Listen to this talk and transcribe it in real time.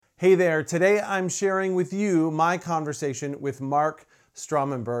Hey there, today I'm sharing with you my conversation with Mark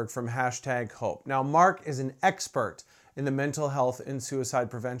Strommenberg from #Hope. Now, Mark is an expert in the mental health and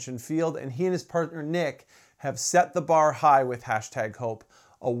suicide prevention field, and he and his partner Nick have set the bar high with #Hope,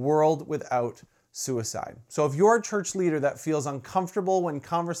 a world without suicide. So if you're a church leader that feels uncomfortable when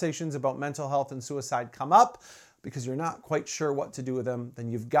conversations about mental health and suicide come up because you're not quite sure what to do with them, then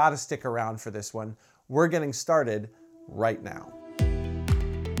you've got to stick around for this one. We're getting started right now.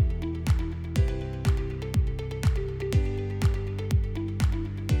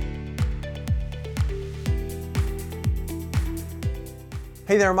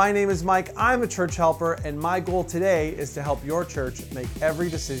 Hey there, my name is Mike. I'm a church helper, and my goal today is to help your church make every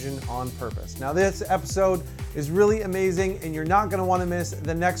decision on purpose. Now, this episode is really amazing, and you're not going to want to miss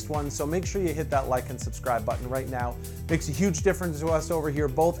the next one, so make sure you hit that like and subscribe button right now. It makes a huge difference to us over here,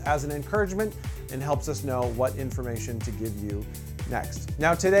 both as an encouragement and helps us know what information to give you next.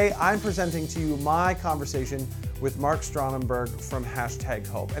 Now, today, I'm presenting to you my conversation with Mark Strommenberg from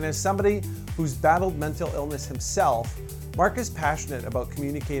 #Hope. And as somebody who's battled mental illness himself, Mark is passionate about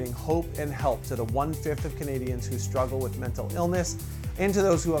communicating hope and help to the 1/5 of Canadians who struggle with mental illness and to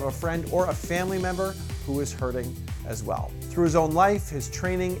those who have a friend or a family member who is hurting as well. Through his own life, his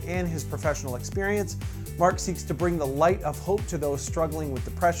training, and his professional experience, Mark seeks to bring the light of hope to those struggling with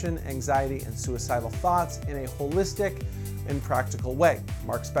depression, anxiety, and suicidal thoughts in a holistic and practical way.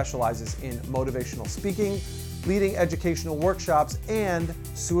 Mark specializes in motivational speaking, leading educational workshops, and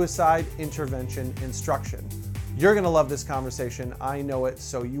suicide intervention instruction. You're going to love this conversation. I know it.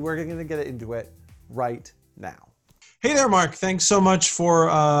 So you are going to get into it right now. Hey there, Mark. Thanks so much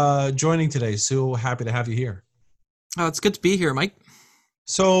for joining today. So happy to have you here. Oh, it's good to be here, Mike.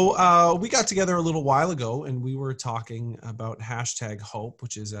 So we got together a little while ago and we were talking about #Hope,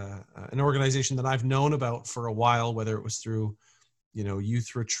 which is an organization that I've known about for a while, whether it was through,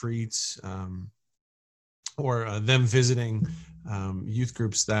 youth retreats, or them visiting youth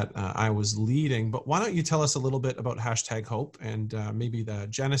groups that I was leading. But why don't you tell us a little bit about #Hope and maybe the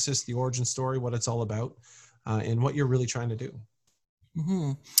genesis, the origin story, what it's all about, and what you're really trying to do.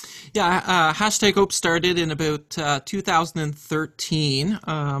 Mm-hmm. Yeah, #Hope started in about 2013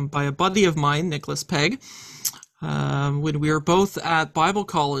 by a buddy of mine, Nicholas Pegg, when we were both at Bible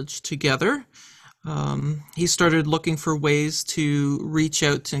college together. He started looking for ways to reach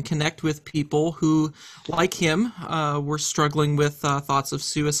out and connect with people who, like him, were struggling with thoughts of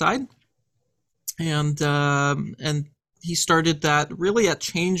suicide. And he started that really at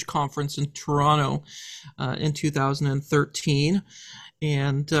Change Conference in Toronto in 2013,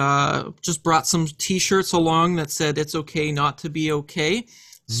 and just brought some T-shirts along that said, "It's okay not to be okay."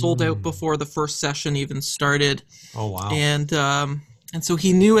 Sold out before the first session even started. Oh, wow. And so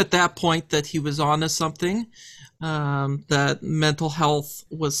he knew at that point that he was onto something, that mental health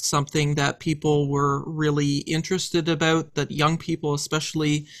was something that people were really interested about, that young people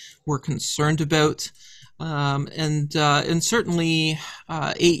especially were concerned about. And certainly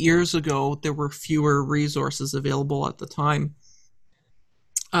 8 years ago, there were fewer resources available at the time.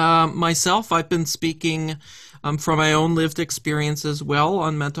 Myself, I've been speaking from my own lived experience as well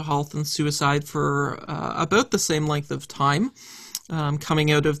on mental health and suicide for about the same length of time.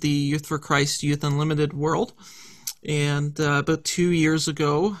 Coming out of the Youth for Christ, Youth Unlimited world. And about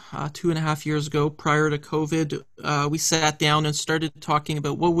 2.5 years ago, prior to COVID, we sat down and started talking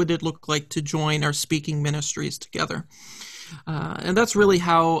about what would it look like to join our speaking ministries together. And that's really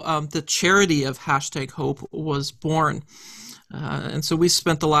how the charity of #Hope was born. And so we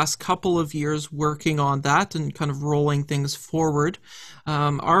spent the last couple of years working on that and kind of rolling things forward.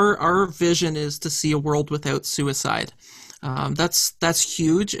 Our vision is to see a world without suicide. That's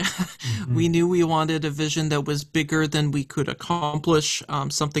huge. Mm-hmm. We knew we wanted a vision that was bigger than we could accomplish,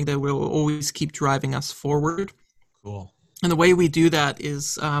 something that will always keep driving us forward. Cool. And the way we do that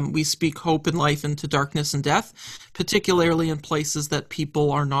is we speak hope and life into darkness and death, particularly in places that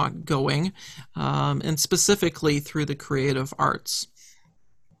people are not going, and specifically through the creative arts.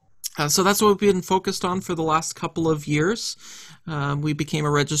 So that's what we've been focused on for the last couple of years. We became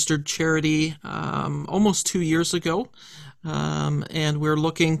a registered charity almost 2 years ago. And we're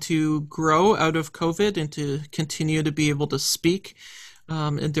looking to grow out of COVID and to continue to be able to speak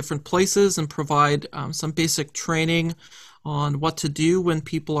in different places and provide some basic training on what to do when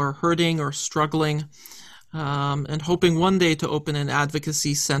people are hurting or struggling, and hoping one day to open an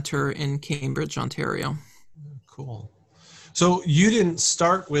advocacy center in Cambridge, Ontario. Cool. So you didn't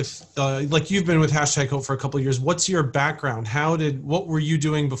start with, you've been with #Hope for a couple of years. What's your background? What were you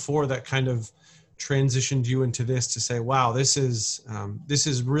doing before that kind of transitioned you into this to say, wow, this is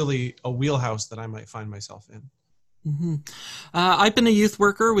really a wheelhouse that I might find myself in? I've been a youth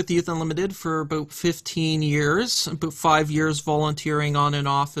worker with Youth Unlimited for about 15 years, about 5 years volunteering on and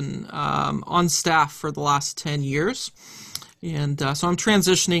off, and on staff for the last 10 years. And so I'm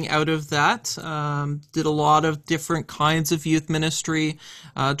transitioning out of that. Did a lot of different kinds of youth ministry,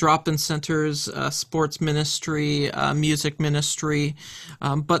 drop-in centers, sports ministry, music ministry.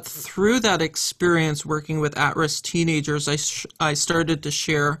 But through that experience working with at-risk teenagers, I started to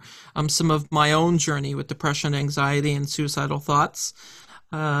share some of my own journey with depression, anxiety, and suicidal thoughts.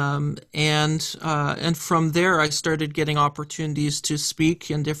 And from there, I started getting opportunities to speak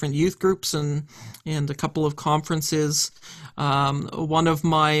in different youth groups and a couple of conferences. One of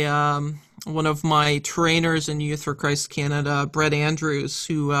my trainers in Youth for Christ Canada, Brett Andrews,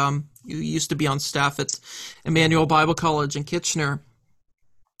 who used to be on staff at Emmanuel Bible College in Kitchener.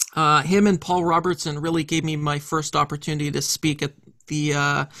 Him and Paul Robertson really gave me my first opportunity to speak at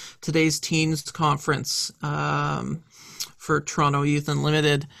the Today's Teens conference for Toronto Youth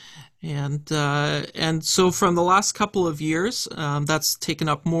Unlimited. And so from the last couple of years, that's taken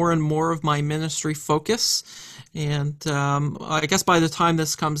up more and more of my ministry focus. And I guess by the time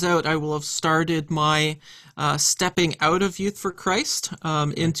this comes out, I will have started my stepping out of Youth for Christ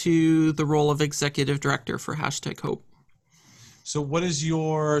into the role of executive director for #Hope. So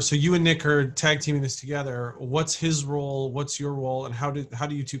so you and Nick are tag teaming this together. What's his role? What's your role? And how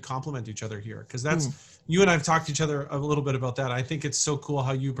do you two complement each other here? Because you and I have talked to each other a little bit about that. I think it's so cool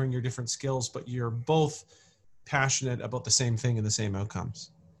how you bring your different skills, but you're both passionate about the same thing and the same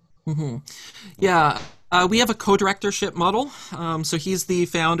outcomes. Mm-hmm. Yeah, we have a co-directorship model. So he's the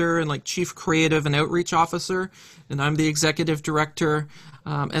founder and chief creative and outreach officer, and I'm the executive director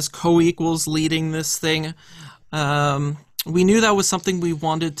as co-equals leading this thing. We knew that was something we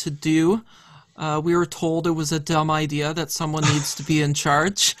wanted to do. We were told it was a dumb idea that someone needs to be in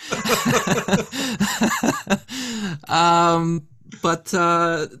charge. But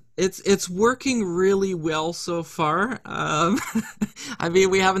it's working really well so far. I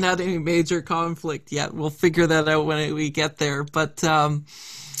mean, we haven't had any major conflict yet. We'll figure that out when we get there. But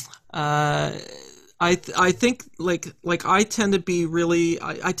I think I tend to be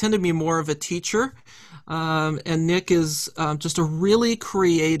I tend to be more of a teacher. And Nick is just a really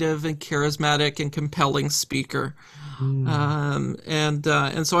creative and charismatic and compelling speaker. And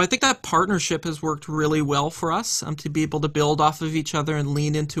so I think that partnership has worked really well for us to be able to build off of each other and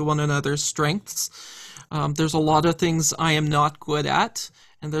lean into one another's strengths. There's a lot of things I am not good at,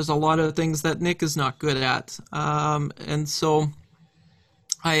 and there's a lot of things that Nick is not good at. And so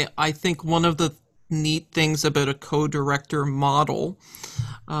I think one of the neat things about a co-director model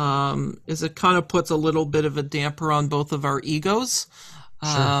is it kind of puts a little bit of a damper on both of our egos.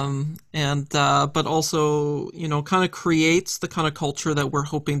 Sure. But also, kind of creates the kind of culture that we're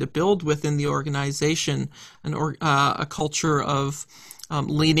hoping to build within the organization, a culture of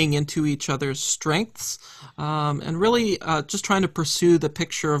leaning into each other's strengths, and really just trying to pursue the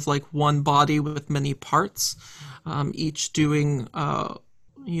picture of one body with many parts, each doing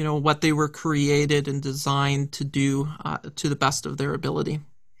what they were created and designed to do to the best of their ability.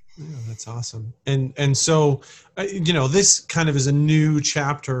 Yeah, that's awesome. And so, this kind of is a new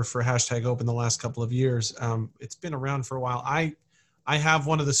chapter for #Hope in the last couple of years. It's been around for a while. I have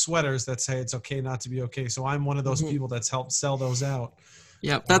one of the sweaters that say it's okay not to be okay. So I'm one of those people that's helped sell those out.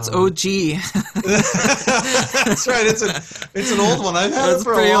 Yeah, that's OG. That's right. It's an old one. I've had it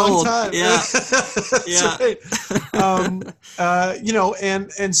for a long time. Yeah. Right.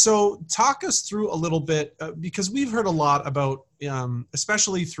 And so talk us through a little bit because we've heard a lot about,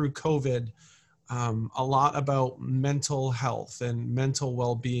 especially through COVID, a lot about mental health and mental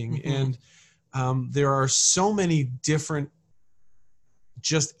well-being. And there are so many different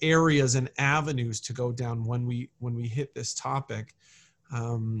just areas and avenues to go down when we hit this topic.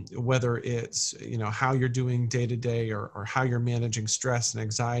 Whether it's, how you're doing day to day or how you're managing stress and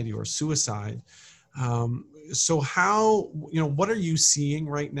anxiety or suicide. So how, what are you seeing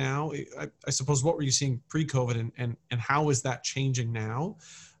right now? I suppose, what were you seeing pre-COVID and how is that changing now?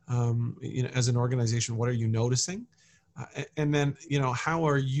 As an organization, what are you noticing? And then, how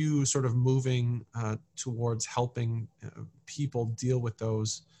are you sort of moving towards helping people deal with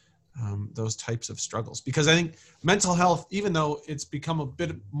those types of struggles? Because I think mental health, even though it's become a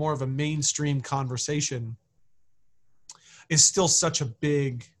bit more of a mainstream conversation, is still such a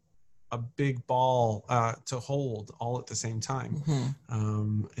big ball to hold all at the same time.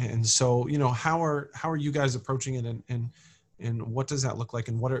 And so, how are you guys approaching it, and what does that look like,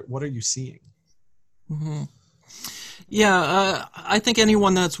 and what are you seeing? Yeah, I think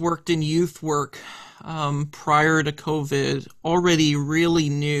anyone that's worked in youth work prior to COVID already really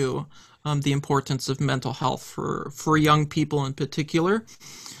knew the importance of mental health for young people in particular.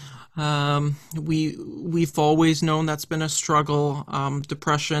 We've always known that's been a struggle.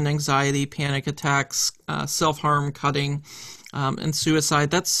 Depression, anxiety, panic attacks, self-harm, cutting, and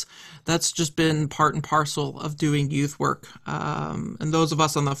suicide. That's just been part and parcel of doing youth work. And those of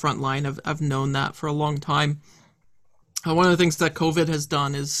us on the front line have known that for a long time. One of the things that COVID has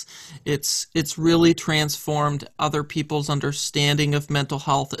done is it's really transformed other people's understanding of mental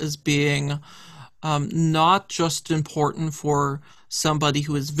health as being not just important for somebody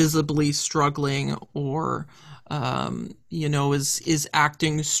who is visibly struggling or is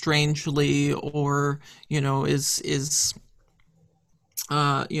acting strangely or is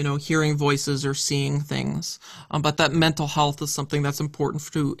hearing voices or seeing things, but that mental health is something that's important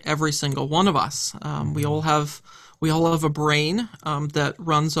to every single one of us. We all have a brain that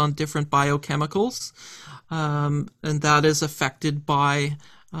runs on different biochemicals, and that is affected by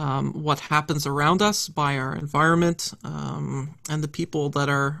what happens around us, by our environment, and the people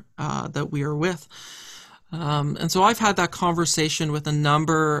that we are with. And so I've had that conversation with a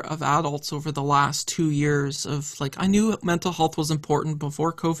number of adults over the last 2 years of I knew mental health was important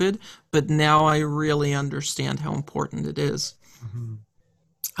before COVID, but now I really understand how important it is. Mm-hmm.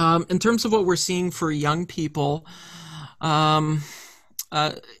 In terms of what we're seeing for young people, a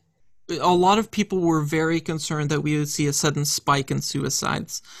lot of people were very concerned that we would see a sudden spike in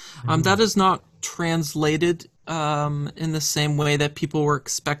suicides. That is not translated in the same way that people were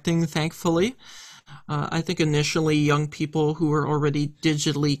expecting, thankfully. I think initially young people who were already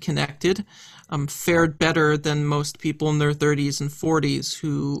digitally connected fared better than most people in their 30s and 40s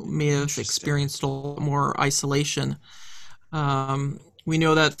who may have experienced a lot more isolation. We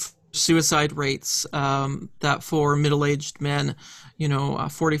know that suicide rates, that for middle-aged men,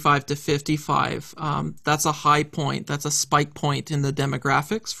 45 to 55, that's a high point. That's a spike point in the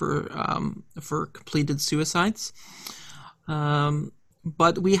demographics for completed suicides.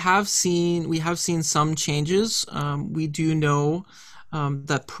 But we have seen some changes. We do know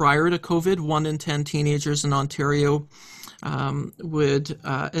that prior to COVID, 1 in 10 teenagers in Ontario would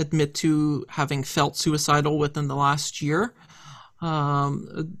admit to having felt suicidal within the last year.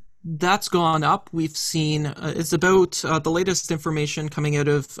 That's gone up. We've seen it's about the latest information coming out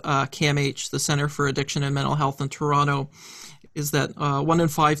of CAMH, the Centre for Addiction and Mental Health in Toronto, is that 1 in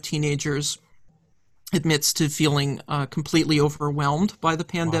 5 teenagers admits to feeling completely overwhelmed by the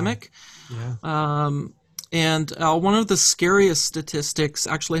pandemic. Wow. Yeah. And one of the scariest statistics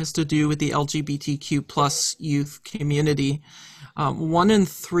actually has to do with the LGBTQ plus youth community. 1 in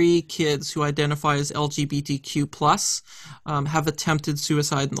 3 kids who identify as LGBTQ plus have attempted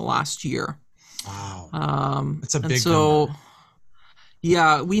suicide in the last year. Wow. That's a big number.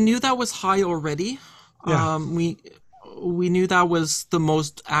 Yeah, we knew that was high already. Yeah. We knew that was the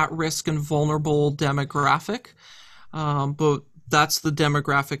most at-risk and vulnerable demographic, but that's the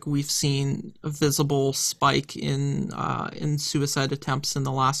demographic we've seen a visible spike in suicide attempts in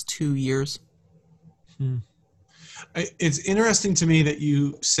the last 2 years. It's interesting to me that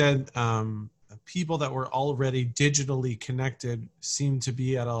you said people that were already digitally connected seem to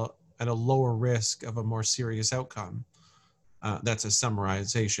be at a lower risk of a more serious outcome. That's a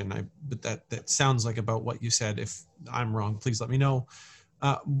summarization, but that sounds like about what you said. If I'm wrong, please let me know.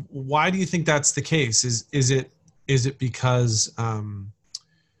 Why do you think that's the case? Is it because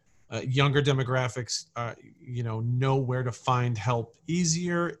younger demographics, know where to find help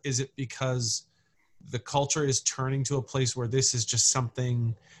easier? Is it because the culture is turning to a place where this is just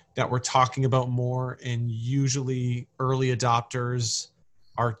something that we're talking about more, and usually early adopters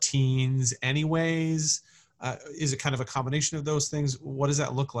are teens anyways? Is it kind of a combination of those things? What does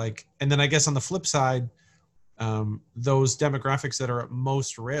that look like? And then I guess on the flip side, those demographics that are at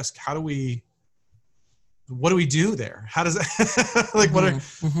most risk, what do we do there? How does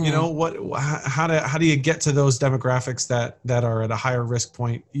how do you get to those demographics that are at a higher risk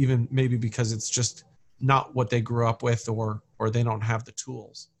point, even maybe because it's just not what they grew up with, or they don't have the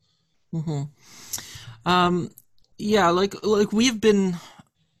tools? We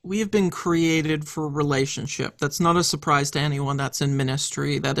have been created for relationship. That's not a surprise to anyone that's in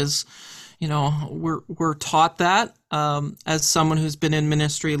ministry. That is, we're taught that as someone who's been in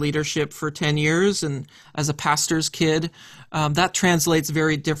ministry leadership for 10 years and as a pastor's kid. That translates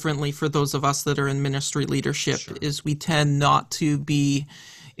very differently for those of us that are in ministry leadership. Sure. Is we tend not to be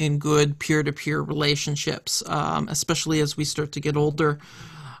in good peer-to-peer relationships, especially as we start to get older.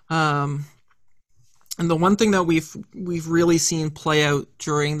 And the one thing that we've really seen play out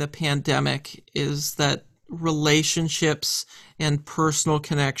during the pandemic is that relationships and personal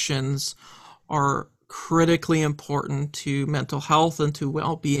connections are critically important to mental health and to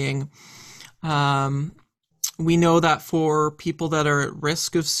well-being. We know that for people that are at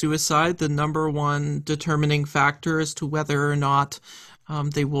risk of suicide, the number one determining factor as to whether or not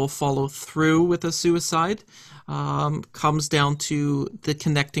they will follow through with a suicide comes down to the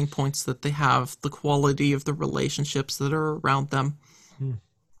connecting points that they have, the quality of the relationships that are around them.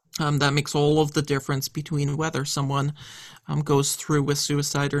 That makes all of the difference between whether someone goes through with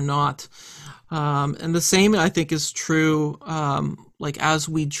suicide or not. And the same, I think, is true like as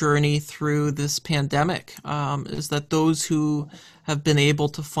we journey through this pandemic, is that those who have been able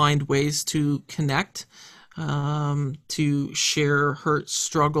to find ways to connect, to share hurt,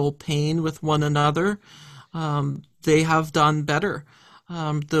 struggle, pain with one another, they have done better.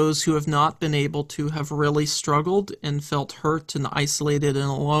 Those who have not been able to have really struggled and felt hurt and isolated and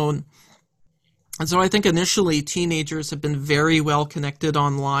alone. And so I think initially teenagers have been very well connected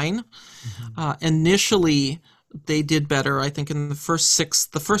online. Initially, they did better, I think, in the first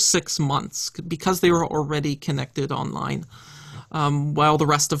 6 months, because they were already connected online, while the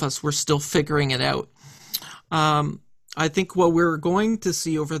rest of us were still figuring it out. I think what we're going to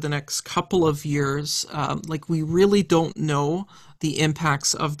see over the next couple of years, like we really don't know the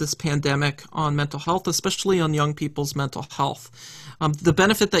impacts of this pandemic on mental health, especially on young people's mental health. The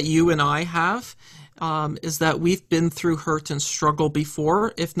benefit that you and I have is that we've been through hurt and struggle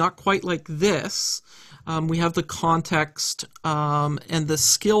before, if not quite like this. We have the context and the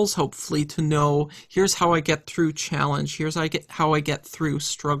skills, hopefully, to know here's how I get through challenge. Here's how I get through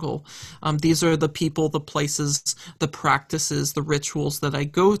struggle. These are the people, the places, the practices, the rituals that I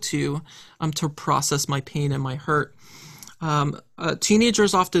go to process my pain and my hurt.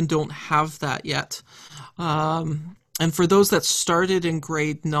 Teenagers often don't have that yet. And for those that started in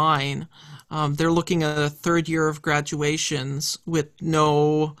grade 9, they're looking at a third year of graduations with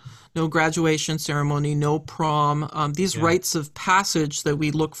no graduation ceremony, no prom. These rites of passage that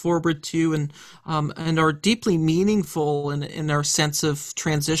we look forward to and are deeply meaningful in our sense of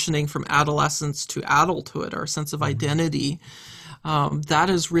transitioning from adolescence to adulthood, our sense of identity, that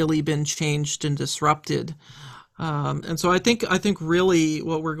has really been changed and disrupted. And so I think really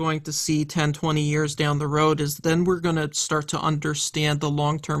what we're going to see 10, 20 years down the road is then we're going to start to understand the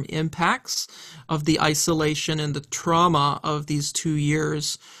long-term impacts of the isolation and the trauma of these 2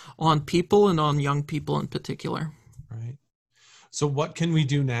 years on people and on young people in particular. Right. So what can we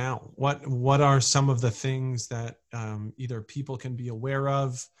do now? What are some of the things that either people can be aware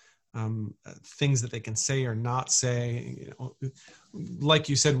of, things that they can say or not say? You know, like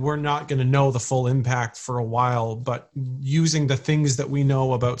you said, we're not going to know the full impact for a while, but using the things that we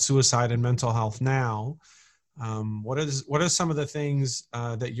know about suicide and mental health now, what are some of the things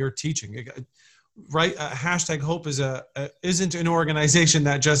that you're teaching? Right, Hashtag Hope isn't an organization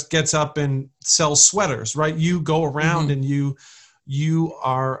that just gets up and sells sweaters, right? You go around and you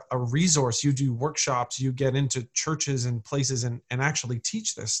are a resource. You do workshops, you get into churches and places and actually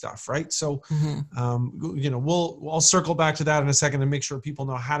teach this stuff, right? So, you know, I'll circle back to that in a second and make sure people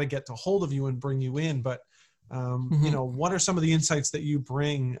know how to get to hold of you and bring you in. But, you know, what are some of the insights that you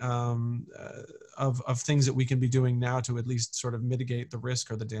bring of things that we can be doing now to at least sort of mitigate the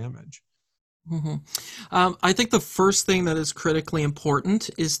risk or the damage? I think the first thing that is critically important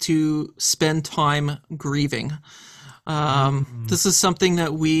is to spend time grieving. This is something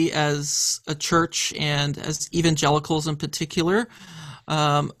that we as a church and as evangelicals in particular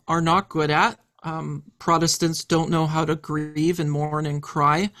are not good at. Protestants don't know how to grieve and mourn and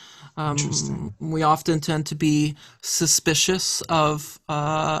cry. We often tend to be suspicious of,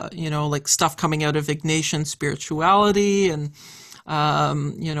 you know, like stuff coming out of Ignatian spirituality and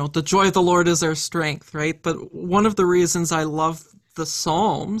you know, the joy of the Lord is our strength, right? But one of the reasons I love the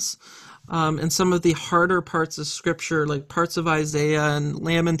Psalms and some of the harder parts of Scripture, like parts of Isaiah and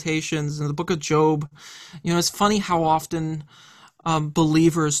Lamentations and the book of Job, you know, it's funny how often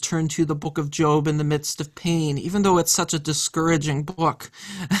believers turn to the book of Job in the midst of pain, even though it's such a discouraging book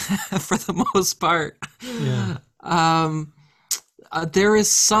for the most part. Yeah. There is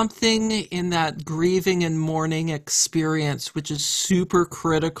something in that grieving and mourning experience which is super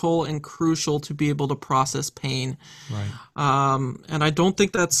critical and crucial to be able to process pain. Right. And I don't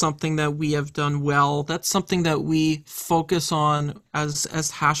think that's something that we have done well. That's something that we focus on as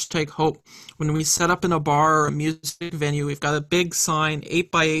Hashtag Hope. When we set up in a bar or a music venue, we've got a big sign,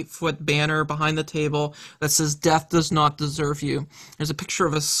 8-by-8-foot banner behind the table that says, "Death does not deserve you." There's a picture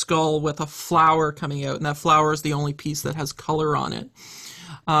of a skull with a flower coming out, and that flower is the only piece that has color on it.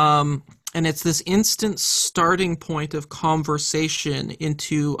 And it's this instant starting point of conversation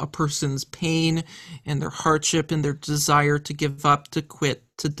into a person's pain and their hardship and their desire to give up, to quit,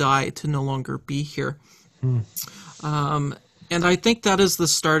 to die, to no longer be here. Um, and I think that is the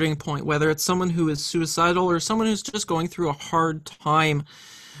starting point, whether it's someone who is suicidal or someone who's just going through a hard time.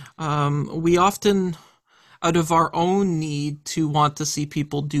 We often, out of our own need to want to see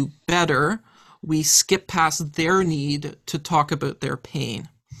people do better, we skip past their need to talk about their pain.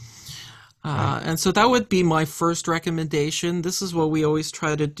 And so that would be my first recommendation. This is what we always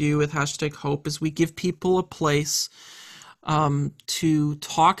try to do with Hashtag Hope, is we give people a place to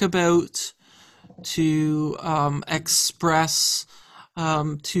talk about, to express,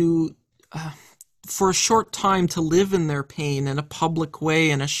 to for a short time to live in their pain in a public way,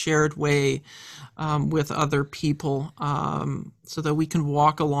 in a shared way with other people, so that we can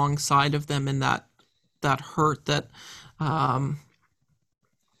walk alongside of them in that hurt, that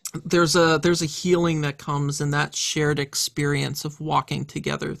there's a healing that comes in that shared experience of walking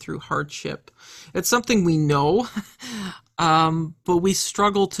together through hardship. It's something we know, but we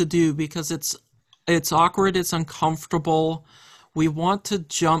struggle to do because it's awkward, it's uncomfortable. We want to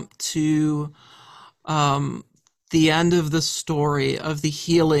jump to the end of the story, of the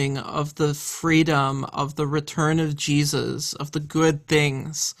healing, of the freedom, of the return of Jesus, of the good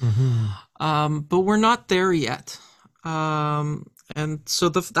things. But we're not there yet. And so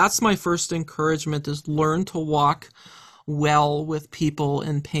that's my first encouragement, is learn to walk well with people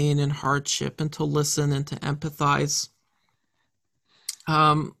in pain and hardship, and to listen and to empathize.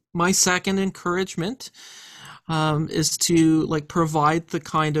 My second encouragement is to provide the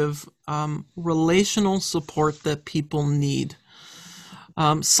kind of relational support that people need.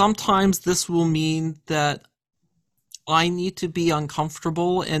 Sometimes this will mean that I need to be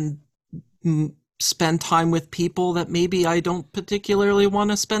uncomfortable and spend time with people that maybe I don't particularly want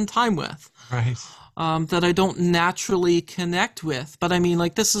to spend time with. Right. That I don't naturally connect with. But I mean,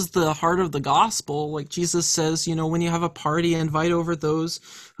 this is the heart of the gospel. Jesus says, when you have a party, invite over those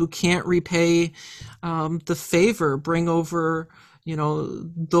who can't repay the favor. Bring over,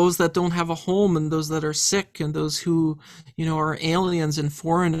 those that don't have a home, and those that are sick, and those who, are aliens and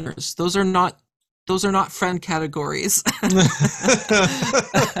foreigners. Those are not friend categories.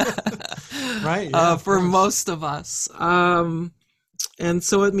 Right. Yeah, for most of us. And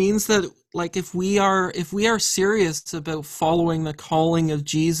so it means that if we are serious about following the calling of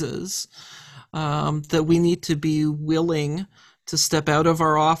Jesus, that we need to be willing to step out of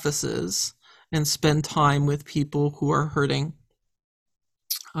our offices and spend time with people who are hurting.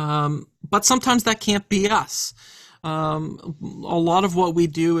 But sometimes that can't be us. A lot of what we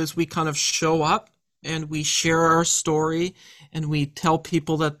do is we kind of show up and we share our story and we tell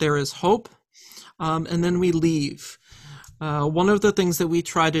people that there is hope, and then we leave. One of the things that we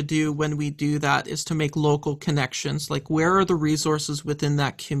try to do when we do that is to make local connections. Where are the resources within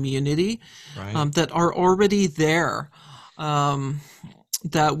that community that are already there,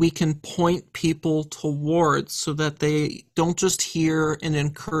 that we can point people towards, so that they don't just hear an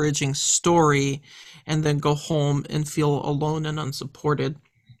encouraging story and then go home and feel alone and unsupported.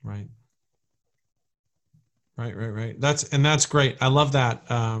 Right. That's great. I love that,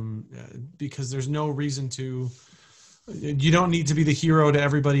 because there's no reason to. You don't need to be the hero to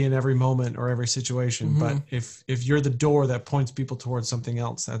everybody in every moment or every situation, but if you're the door that points people towards something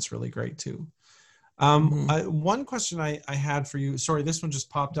else, that's really great too. One question I had for you, sorry, this one just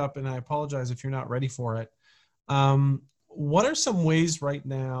popped up, and I apologize if you're not ready for it. What are some ways right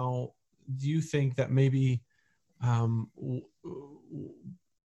now do you think that maybe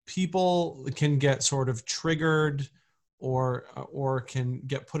people can get sort of triggered or can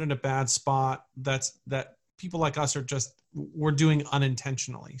get put in a bad spot that people like us we're doing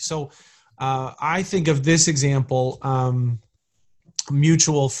unintentionally? So I think of this example,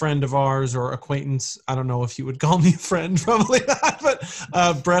 mutual friend of ours or acquaintance. I don't know if you would call me a friend, probably not,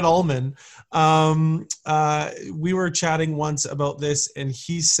 but Brett Ullman. We were chatting once about this, and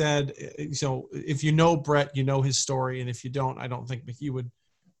he said, so if you know Brett, you know his story. And if you don't, I don't think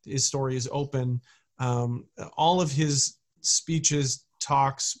his story is open. All of his speeches,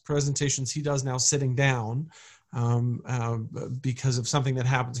 talks, presentations, he does now sitting down because of something that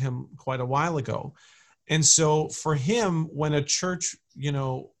happened to him quite a while ago. And so for him, when a church,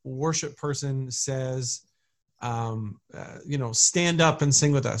 worship person says, stand up and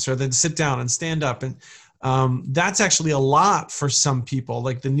sing with us, or then sit down and stand up, and that's actually a lot for some people,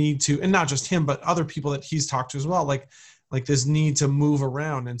 the need to, and not just him, but other people that he's talked to as well, like this need to move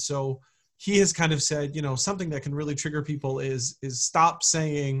around. And so he has kind of said, something that can really trigger people is stop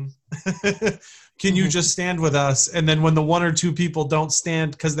saying, can you just stand with us? And then when the one or two people don't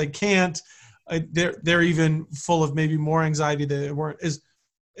stand because they can't, they're even full of maybe more anxiety than they weren't. Is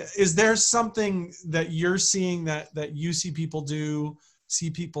there something that you're seeing that you see people do, see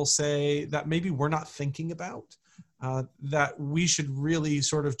people say that maybe we're not thinking about, that we should really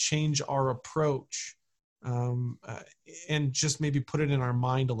sort of change our approach, and just maybe put it in our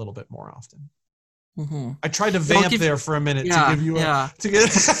mind a little bit more often? I tried to vamp there for a minute to give you to get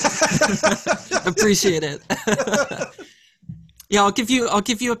appreciate it. Yeah, I'll give you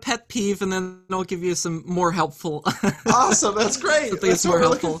a pet peeve, and then I'll give you some more helpful. Awesome, that's great. That's what we're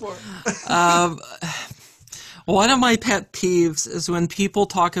looking for. One of my pet peeves is when people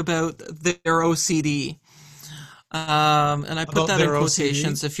talk about their OCD, and I put that in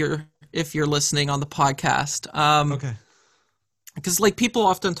quotations OCD? if you're listening on the podcast. Okay. Because like people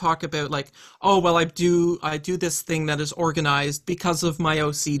often talk about like, oh well, I do this thing that is organized because of my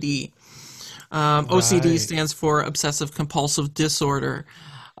OCD. OCD stands for obsessive compulsive disorder.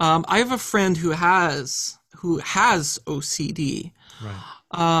 I have a friend who has OCD,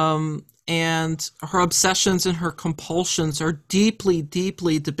 right. And her obsessions and her compulsions are deeply,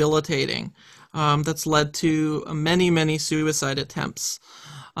 deeply debilitating. That's led to many, many suicide attempts,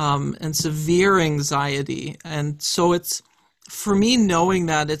 and severe anxiety. And so it's, for me, knowing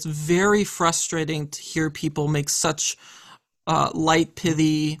that, it's very frustrating to hear people make such light,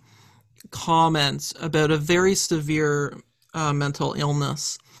 pithy comments about a very severe mental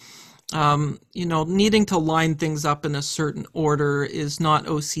illness. Needing to line things up in a certain order is not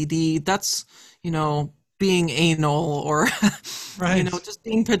OCD. That's, being anal or, right. Just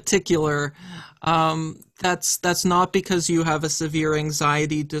being particular. That's not because you have a severe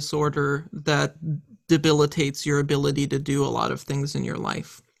anxiety disorder that debilitates your ability to do a lot of things in your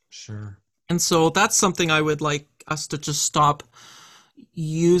life. Sure. And so that's something I would like us to just stop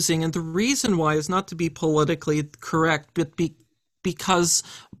using. And the reason why is not to be politically correct, but because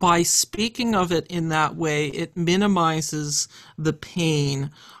by speaking of it in that way, it minimizes the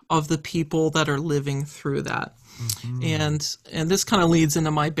pain of the people that are living through that. Mm-hmm. And this kind of leads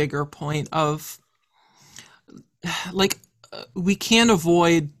into my bigger point of we can't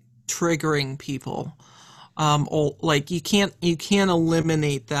avoid triggering people. You can't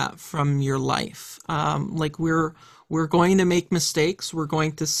eliminate that from your life. We're going to make mistakes. We're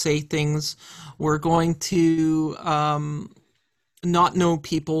going to say things. We're going to not know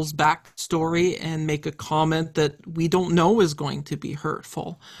people's backstory and make a comment that we don't know is going to be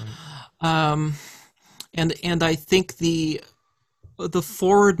hurtful. Right. And I think the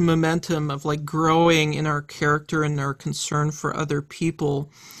forward momentum of like growing in our character and our concern for other people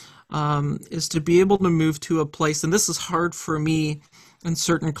is to be able to move to a place, and this is hard for me in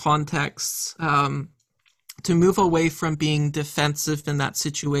certain contexts, to move away from being defensive in that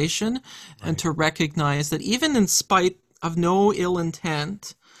situation, right. And to recognize that even in spite of no ill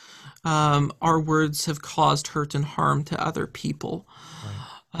intent, our words have caused hurt and harm to other people.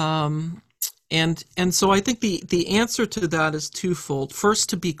 Right. And so I think the answer to that is twofold. First,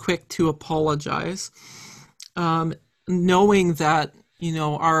 to be quick to apologize, knowing that,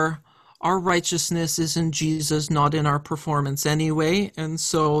 our righteousness is in Jesus, not in our performance anyway, and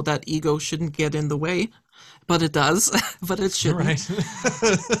so that ego shouldn't get in the way, but it does, but it shouldn't. Right.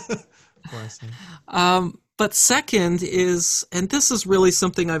 Of course. But second is, and this is really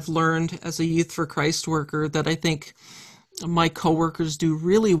something I've learned as a Youth for Christ worker that I think my coworkers do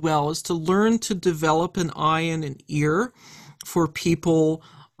really well, is to learn to develop an eye and an ear for people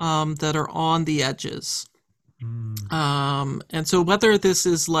that are on the edges. And so whether this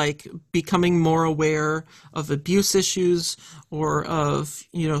is like becoming more aware of abuse issues or of,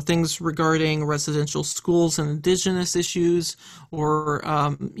 things regarding residential schools and Indigenous issues, or,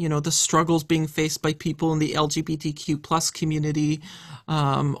 the struggles being faced by people in the LGBTQ plus community,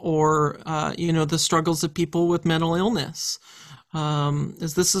 or, the struggles of people with mental illness,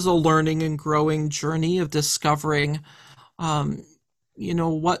 as this is a learning and growing journey of discovering,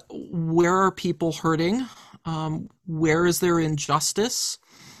 where are people hurting? Where is there injustice,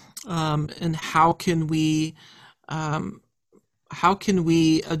 and how can we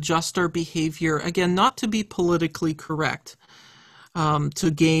adjust our behavior, again, not to be politically correct,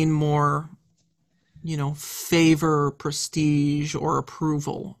 to gain more, favor, prestige, or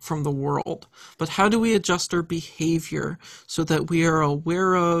approval from the world, but how do we adjust our behavior so that we are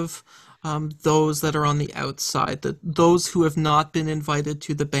aware of those that are on the outside, those who have not been invited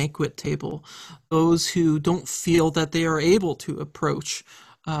to the banquet table, those who don't feel that they are able to approach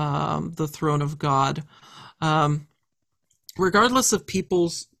the throne of God. regardless of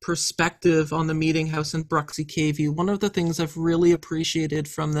people's perspective on the Meeting House in Bruxy Cavey, one of the things I've really appreciated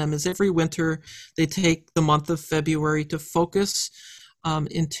from them is every winter they take the month of February to focus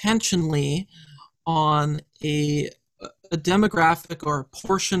intentionally on a demographic or a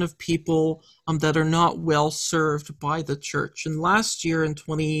portion of people that are not well served by the church. And last year in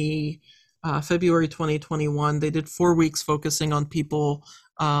February 2021, they did 4 weeks focusing on people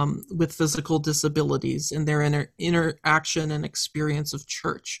with physical disabilities and their interaction and experience of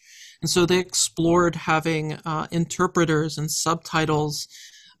church. And so they explored having interpreters and subtitles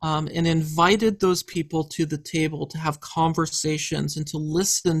and invited those people to the table to have conversations and to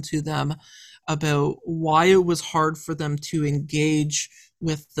listen to them about why it was hard for them to engage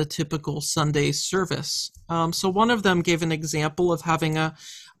with the typical Sunday service. So one of them gave an example of having a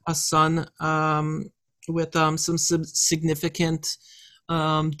son with some significant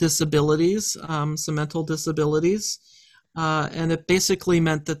disabilities, some mental disabilities, and it basically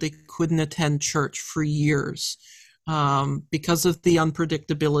meant that they couldn't attend church for years because of the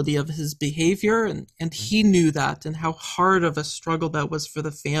unpredictability of his behavior, and he knew that and how hard of a struggle that was for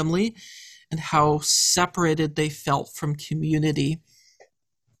the family and how separated they felt from community.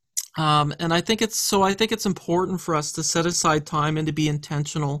 And I think it's important for us to set aside time and to be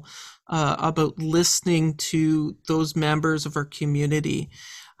intentional about listening to those members of our community,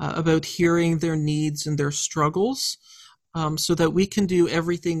 about hearing their needs and their struggles, so that we can do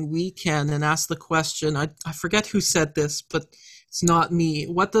everything we can and ask the question, I forget who said this, but it's not me.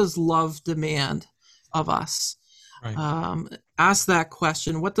 What does love demand of us? Right. Ask that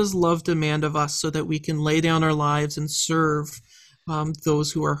question. What does love demand of us so that we can lay down our lives and serve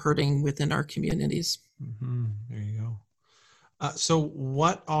those who are hurting within our communities? Mm-hmm. There you go. So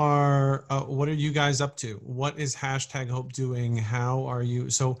what are you guys up to? What is #Hope doing? How are you?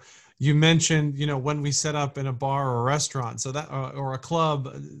 So you mentioned, when we set up in a bar or a restaurant, so that or a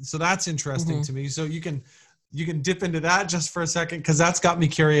club, so that's interesting to me. So you can dip into that just for a second, because that's got me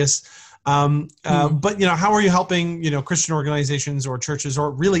curious. But how are you helping Christian organizations or churches, or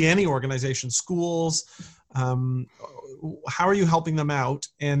really any organization, schools? How are you helping them out?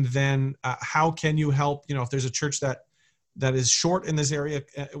 And then how can you help? If there's a church that is short in this area,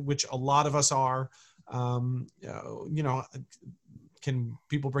 which a lot of us are, can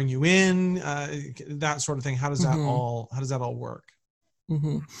people bring you in? That sort of thing. How does that all work?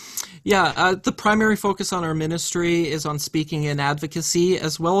 Mm-hmm. Yeah, the primary focus on our ministry is on speaking and advocacy,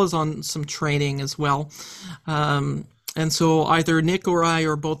 as well as on some training as well. And so either Nick or I,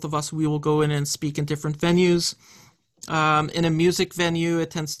 or both of us, we will go in and speak in different venues. In a music venue,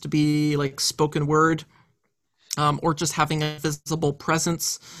 it tends to be like spoken word, or just having a visible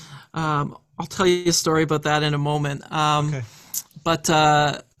presence. I'll tell you a story about that in a moment. Okay. But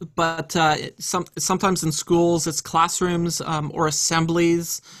sometimes in schools, it's classrooms or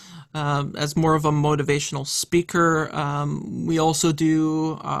assemblies as more of a motivational speaker. We also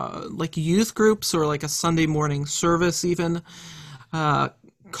do like youth groups, or like a Sunday morning service even.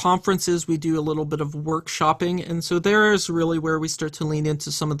 Conferences, we do a little bit of workshopping. And so there is really where we start to lean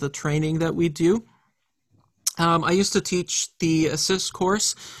into some of the training that we do. I used to teach the ASSIST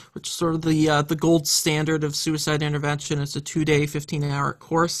course, which is sort of the gold standard of suicide intervention. It's a 2-day, 15-hour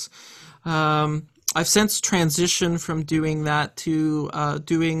course. I've since transitioned from doing that to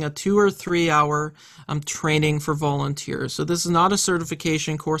doing a 2 or 3 hour training for volunteers. So this is not a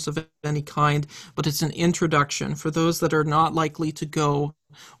certification course of any kind, but it's an introduction for those that are not likely to go,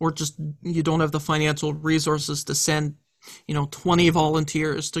 or just you don't have the financial resources to send 20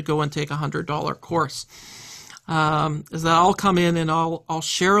 volunteers to go and take a $100 course. Is that I'll come in and I'll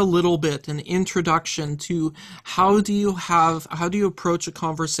share a little bit, an introduction to how do you approach a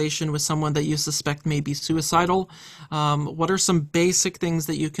conversation with someone that you suspect may be suicidal? What are some basic things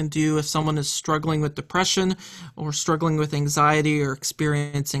that you can do if someone is struggling with depression or struggling with anxiety or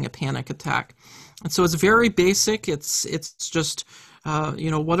experiencing a panic attack? And so it's very basic. It's just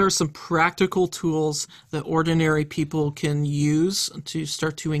what are some practical tools that ordinary people can use to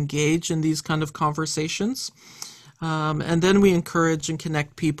start to engage in these kind of conversations? And then we encourage and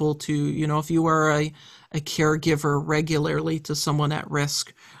connect people to, if you are a caregiver regularly to someone at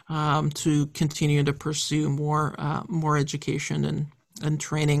risk, to continue to pursue more education and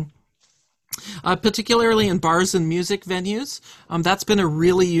training. Particularly in bars and music venues, that's been a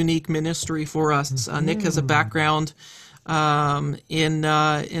really unique ministry for us. Nick has a background in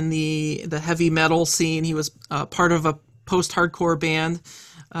the heavy metal scene. He was part of a post-hardcore band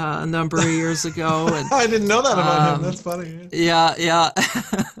a number of years ago. And, I didn't know that about him. That's funny. Yeah.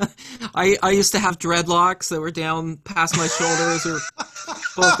 I used to have dreadlocks that were down past my shoulders, or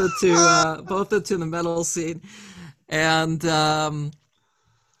both into the metal scene. and a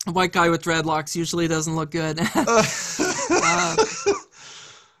white guy with dreadlocks usually doesn't look good.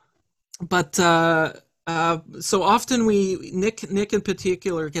 But so often Nick in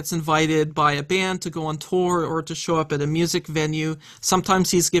particular gets invited by a band to go on tour or to show up at a music venue.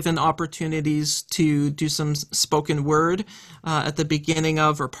 Sometimes he's given opportunities to do some spoken word at the beginning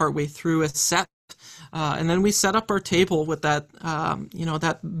of or partway through a set. And then we set up our table with that,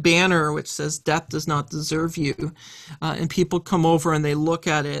 that banner which says "Death does not deserve you," and people come over and they look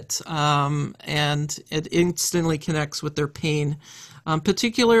at it, and it instantly connects with their pain.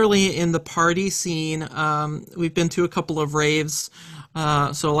 Particularly in the party scene, we've been to a couple of raves,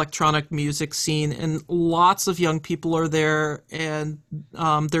 so electronic music scene, and lots of young people are there, and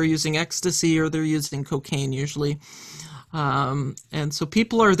they're using ecstasy or they're using cocaine usually. And so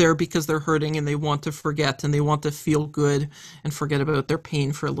people are there because they're hurting and they want to forget and they want to feel good and forget about their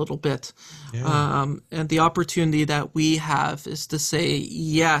pain for a little bit. Yeah. And the opportunity that we have is to say,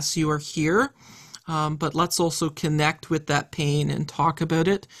 yes, you are here, but let's also connect with that pain and talk about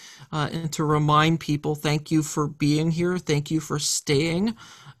it, and to remind people, thank you for being here. Thank you for staying.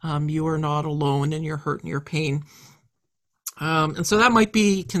 You are not alone in your hurt and your pain. And so that might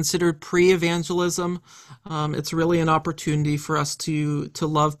be considered pre-evangelism. It's really an opportunity for us to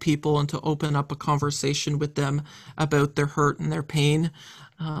love people and to open up a conversation with them about their hurt and their pain,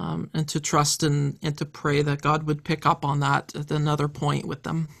 and to trust and to pray that God would pick up on that at another point with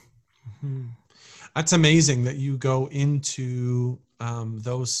them. Mm-hmm. That's amazing that you go into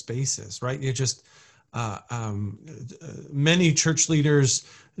those spaces, right? You just many church leaders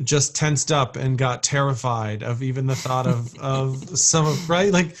just tensed up and got terrified of even the thought of some of,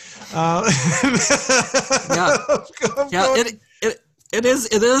 right? Like, It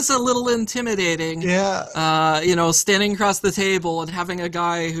is a little intimidating. Yeah. Standing across the table and having a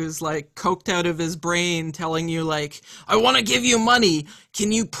guy who's like coked out of his brain telling you like, I want to give you money.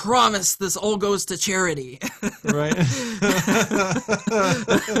 Can you promise this all goes to charity? Right.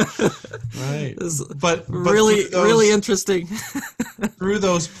 Right. But really interesting. Through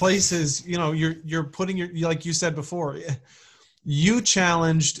those places, you're putting like you said before, you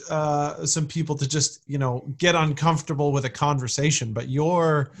challenged some people to just, get uncomfortable with a conversation, but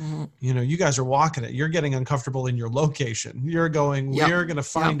you guys are walking it. You're getting uncomfortable in your location. You're going, we're going to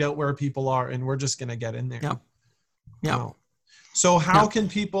find out where people are and we're just going to get in there. Yep. Yeah. Wow. So how can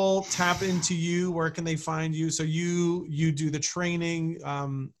people tap into you? Where can they find you? So you do the training,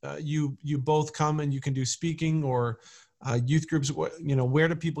 you both come and you can do speaking or youth groups, where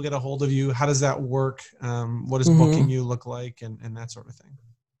do people get a hold of you? How does that work? What does booking you look like and that sort of thing?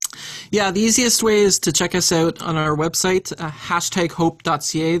 Yeah, the easiest way is to check us out on our website,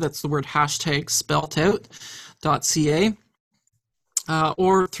 #hope.ca. That's the word hashtag spelt out, .ca.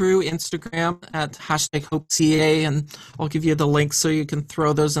 Or through Instagram at #HopeCA, and I'll give you the links so you can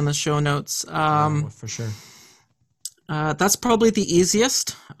throw those in the show notes. For sure. That's probably the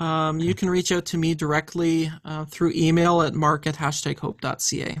easiest. You can reach out to me directly through email at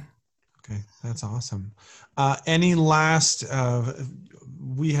mark@hope.ca. Okay, that's awesome. Any last,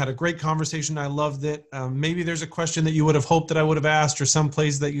 we had a great conversation. I loved it. Maybe there's a question that you would have hoped that I would have asked or some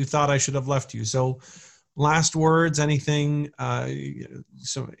place that you thought I should have left you. So last words, anything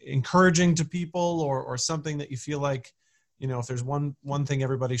so encouraging to people or something that you feel like, if there's one thing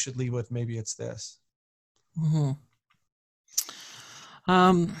everybody should leave with, maybe it's this. Mm-hmm.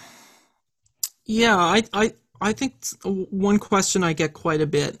 I think one question I get quite a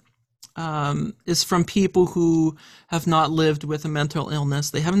bit is from people who have not lived with a mental illness.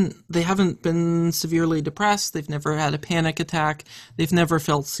 They haven't been severely depressed. They've never had a panic attack. They've never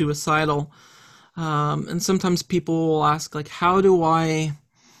felt suicidal. And sometimes people will ask, like, how do I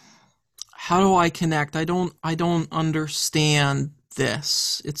connect? I don't understand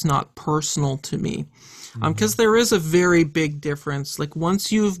this. It's not personal to me. Because there is a very big difference. Like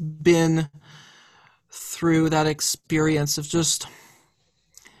once you've been through that experience of just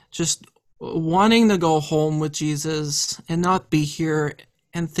wanting to go home with Jesus and not be here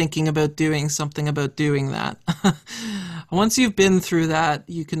and thinking about doing something about doing that. Once you've been through that,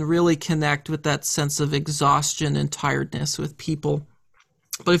 you can really connect with that sense of exhaustion and tiredness with people.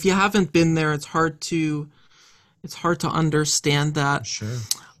 But if you haven't been there, it's hard to understand that. Sure.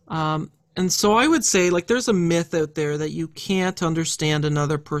 And so I would say, like, there's a myth out there that you can't understand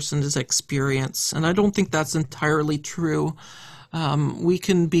another person's experience. And I don't think that's entirely true. We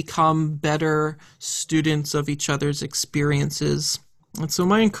can become better students of each other's experiences. And so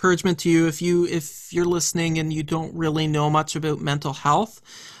my encouragement to you, if you're listening and you don't really know much about mental health,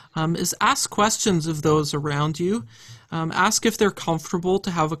 is ask questions of those around you. Ask if they're comfortable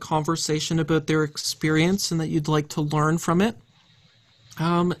to have a conversation about their experience and that you'd like to learn from it.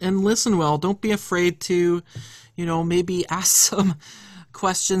 And listen well. Don't be afraid to, maybe ask some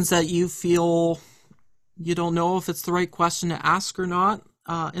questions that you feel you don't know if it's the right question to ask or not,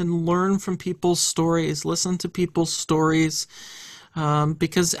 and learn from people's stories. Listen to people's stories,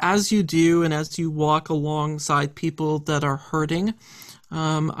 because as you do and as you walk alongside people that are hurting,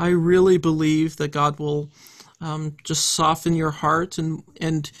 I really believe that God will just soften your heart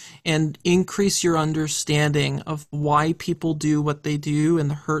and increase your understanding of why people do what they do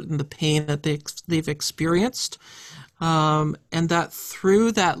and the hurt and the pain that they've experienced. And that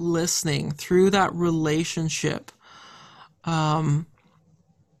through that listening, through that relationship, that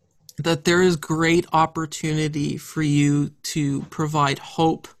there is great opportunity for you to provide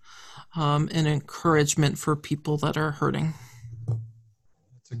hope and encouragement for people that are hurting.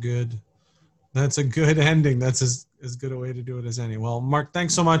 That's a good ending. That's as good a way to do it as any. Well, Mark,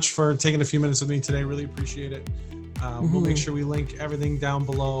 thanks so much for taking a few minutes with me today. Really appreciate it. We'll make sure we link everything down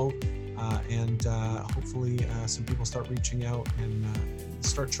below. And hopefully some people start reaching out and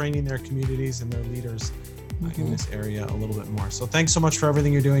start training their communities and their leaders in this area a little bit more. So thanks so much for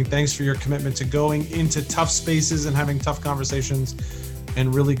everything you're doing. Thanks for your commitment to going into tough spaces and having tough conversations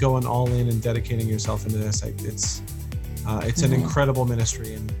and really going all in and dedicating yourself into this. It's an incredible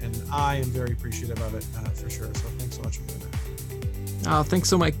ministry, and I am very appreciative of it for sure. So thanks so much for doing that. Thanks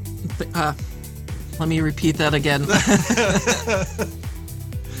so much. Let me repeat that again.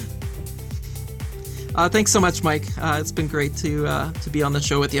 Thanks so much, Mike. It's been great to be on the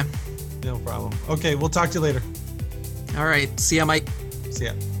show with you. No problem. Okay, we'll talk to you later. All right. See ya, Mike. See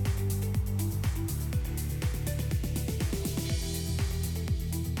ya.